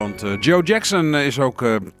Want Joe Jackson is ook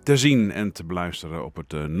te zien en te beluisteren op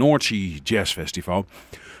het North Sea Jazz Festival.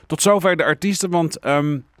 Tot zover de artiesten, want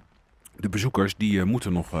de bezoekers die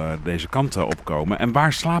moeten nog deze kant opkomen. En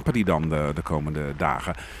waar slapen die dan de komende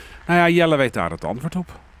dagen? Nou ja, Jelle weet daar het antwoord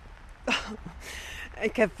op.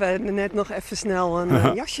 Ik heb net nog even snel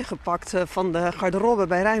een jasje gepakt van de garderobe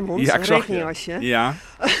bij Rijnmond. Ja, een regenjasje. Ja.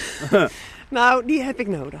 Nou, die heb ik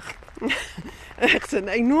nodig. Echt een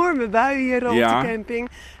enorme bui hier op de camping.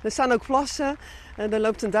 Er staan ook plassen. Er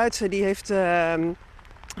loopt een Duitser, die heeft zijn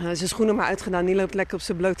schoenen maar uitgedaan. Die loopt lekker op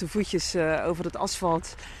zijn blote voetjes over het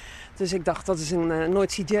asfalt. Dus ik dacht, dat is een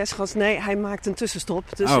North Sea Jazz gast. Nee, hij maakt een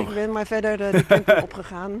tussenstop. Dus ik ben maar verder de camping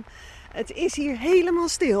opgegaan. Het is hier helemaal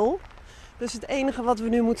stil. Dus het enige wat we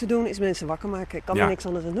nu moeten doen is mensen wakker maken. Ik kan er niks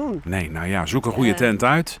anders aan doen. Nee, nou ja, zoek een goede tent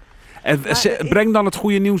uit. En breng dan het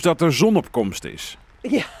goede nieuws dat er zonopkomst is.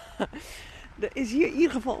 Ja, er is hier in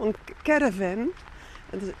ieder geval een caravan.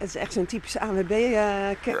 Het is echt zo'n typische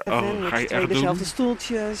ANWB-caravan met twee dezelfde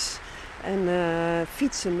stoeltjes. En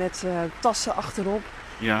fietsen met tassen achterop.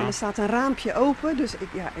 Ja. En er staat een raampje open, dus ik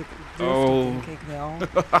durf dat denk ik wel.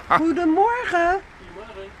 Goedemorgen!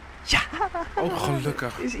 Ja! Oh,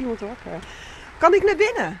 gelukkig. Is iemand wakker? Kan ik naar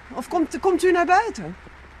binnen? Of komt u naar buiten?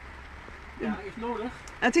 Ja, is nodig.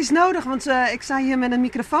 Het is nodig, want ik sta hier met een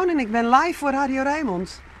microfoon en ik ben live voor Radio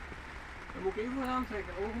Rijnmond. Dan moet ik even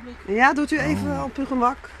aantrekken, een ogenblik. Ja, doet u even op uw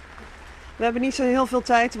gemak. We hebben niet zo heel veel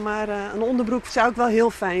tijd, maar een onderbroek zou ik wel heel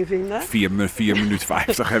fijn vinden. 4 minuten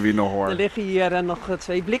 50 heb je nog hoor. Er liggen hier nog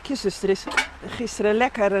 2 blikjes, dus er is gisteren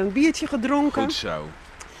lekker een biertje gedronken. Goed zo.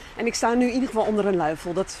 En ik sta nu in ieder geval onder een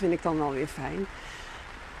luifel, dat vind ik dan wel weer fijn.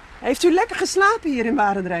 Heeft u lekker geslapen hier in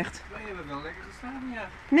Barendrecht? Wij hebben wel lekker geslapen, ja.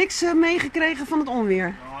 Niks meegekregen van het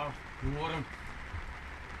onweer? Nou,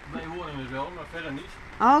 wij horen het wel, maar verder niet.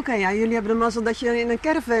 Oké, ja, jullie hebben de mazzel dat je in een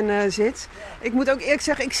caravan zit. Ik moet ook eerlijk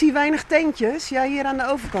zeggen, ik zie weinig tentjes. Ja, hier aan de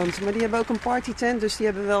overkant. Maar die hebben ook een partytent, dus die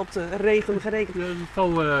hebben wel op de regen gerekend. De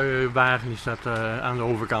vouwwagen die staat aan de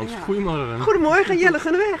overkant. Ja. Goedemorgen. Goedemorgen, Jelle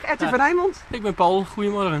Gunneweg, RTV Rijnmond. Ik ben Paul,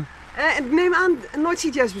 goedemorgen. Ik neem aan, een North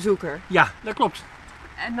Sea Jazz bezoeker. Ja, dat klopt.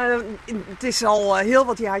 En het is al heel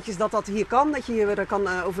wat jaartjes dat hier kan, dat je hier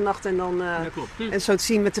kan overnachten en dan en zo te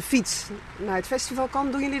zien met de fiets naar het festival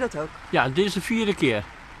kan. Doen jullie dat ook? Ja, dit is de 4e keer.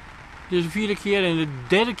 Dit is de 4e keer en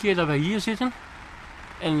de 3e keer dat wij hier zitten.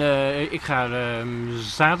 En ik ga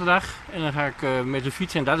zaterdag en dan ga ik met de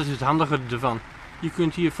fiets en dat is het handige ervan. Je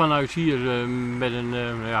kunt hier vanuit hier met een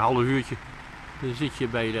half uurtje, dan zit je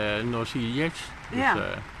bij de North Sea Jazz. Dus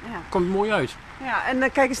komt mooi uit. Ja,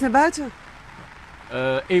 en kijk eens naar buiten.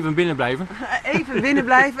 Even binnen blijven. Even binnen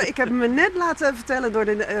blijven. Ik heb me net laten vertellen door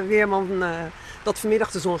de weerman dat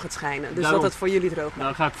vanmiddag de zon gaat schijnen. Dus dat het voor jullie droog wordt.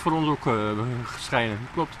 Nou, gaat voor ons ook schijnen.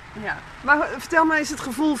 Klopt. Ja. Maar vertel mij eens het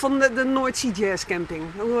gevoel van de North Sea Jazz Camping.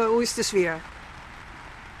 Hoe is de sfeer?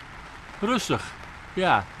 Rustig.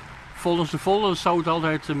 Ja. Volgens de volle zou het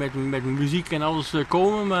altijd met muziek en alles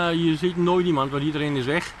komen. Maar je ziet nooit iemand, want iedereen is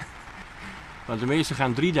weg. Want de meesten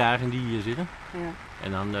gaan 3 dagen die hier zitten. Ja.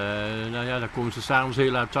 En dan, dan komen ze s'avonds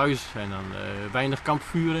heel laat thuis en dan weinig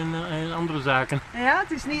kampvuur en andere zaken. Ja,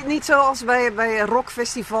 het is niet zoals bij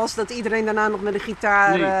rockfestivals dat iedereen daarna nog met een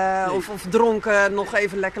gitaar nee. Of dronken nog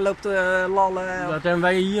even lekker loopt te lallen. Dat hebben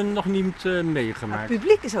wij hier nog niet meegemaakt. Het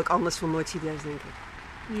publiek is ook anders van North Sea Jazz, denk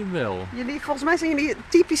ik. Jawel. Volgens mij zijn jullie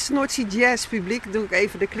typisch North Sea Jazz publiek. Doe ik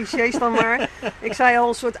even de clichés dan maar. Ik zei al,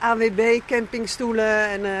 een soort AWB, campingstoelen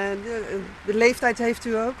en de leeftijd heeft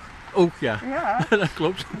u ook. Ook ja, dat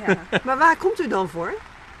klopt. Ja. Maar waar komt u dan voor?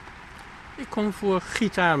 Ik kom voor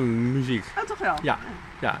gitaarmuziek. Oh, toch wel?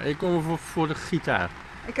 Ja, ik kom voor de gitaar.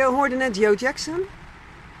 Ik hoorde net Joe Jackson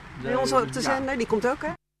bij ons op de zender, die komt ook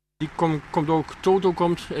hè? Die komt ook, Toto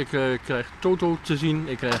komt, ik krijg Toto te zien,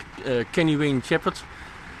 ik krijg Kenny Wayne Shepherd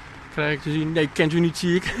krijg ik te zien. Nee, kent u niet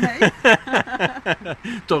zie ik. Nee.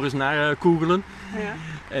 Toch eens naar googelen.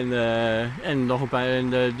 Ja. En nog een paar,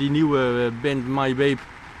 en die nieuwe band My Babe.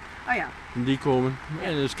 Oh ja. Die komen. Ja.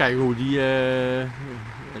 En dus kijken hoe die...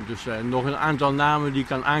 dus nog een aantal namen die ik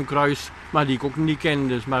kan aankruisen, maar die ik ook niet ken.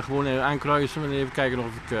 Dus maar gewoon even aankruisen en even kijken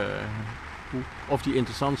of die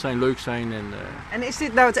interessant zijn, leuk zijn. En is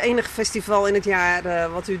dit nou het enige festival in het jaar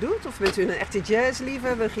wat u doet? Of bent u een echte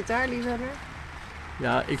jazzliefhebber, een gitaarliefhebber?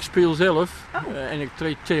 Ja, ik speel zelf en ik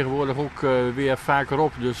treed tegenwoordig ook weer vaker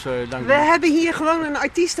op. Dus, We hebben hier gewoon een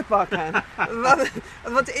artiest te pakken.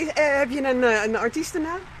 Heb je een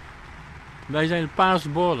artiestennaam? Wij zijn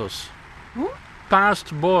Past Borders. Hoe?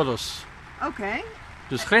 Past Borders. Oké.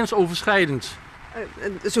 Dus grensoverschrijdend.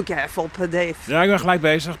 Zoek jij even op, Dave. Ja, ik ben gelijk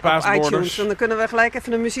bezig. Past Borders. En dan kunnen we gelijk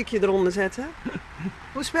even een muziekje eronder zetten.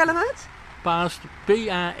 Hoe spellen we het? Past,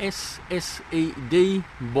 P-A-S-S-E-D,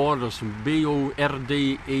 Borders,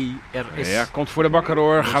 B-O-R-D-E-R-S. Ja, komt voor de bakker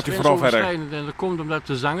hoor. Gaat u vooral verder. En dat komt omdat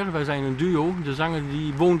de zanger, wij zijn een duo, de zanger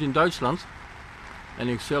die woont in Duitsland. En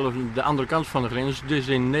ik zelf de andere kant van de grens, dus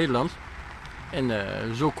in Nederland. En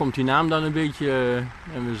zo komt die naam dan een beetje,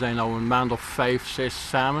 en we zijn nu een maand of 5, 6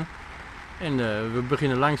 samen. En we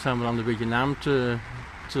beginnen langzamerhand een beetje naam te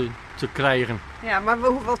krijgen. Ja, maar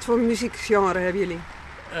wat voor muziekgenre hebben jullie?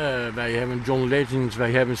 Wij hebben John Legend,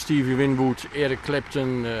 wij hebben Stevie Winwood, Eric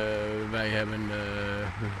Clapton, wij hebben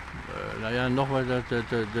nog wat,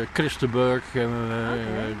 de Chris de Burgh,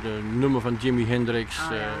 de nummer van Jimi Hendrix.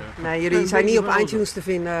 Nee, jullie zijn niet op iTunes te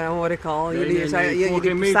vinden, hoor ik al.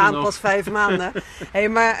 Jullie bestaan pas 5 maanden. Hey,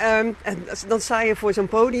 maar dan sta je voor zo'n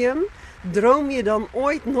podium. Droom je dan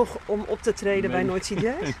ooit nog om op te treden bij Noordzee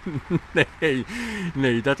Jazz?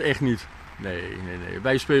 Nee, dat echt niet. Nee.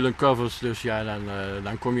 Wij spelen covers, dus ja,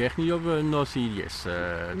 dan kom je echt niet op Noordzee Jazz.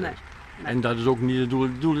 Nee. En dat is ook niet het doel.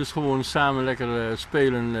 Het doel is gewoon samen lekker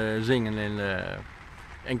spelen, zingen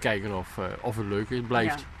en kijken of het leuk is,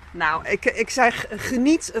 blijft. Ja. Nou, ik zeg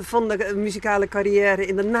geniet van de muzikale carrière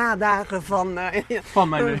in de nadagen van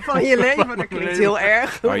je leven. Dat klinkt heel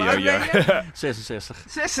erg. 66.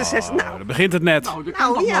 66, nou. Dan begint het net.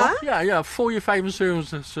 Ja, voor je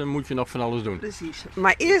 75 moet je nog van alles doen. Precies.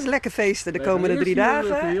 Maar eerst lekker feesten de komende 3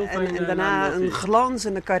 dagen. En daarna een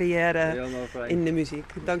glanzende carrière in de muziek.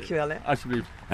 Dankjewel. Hè. Alsjeblieft.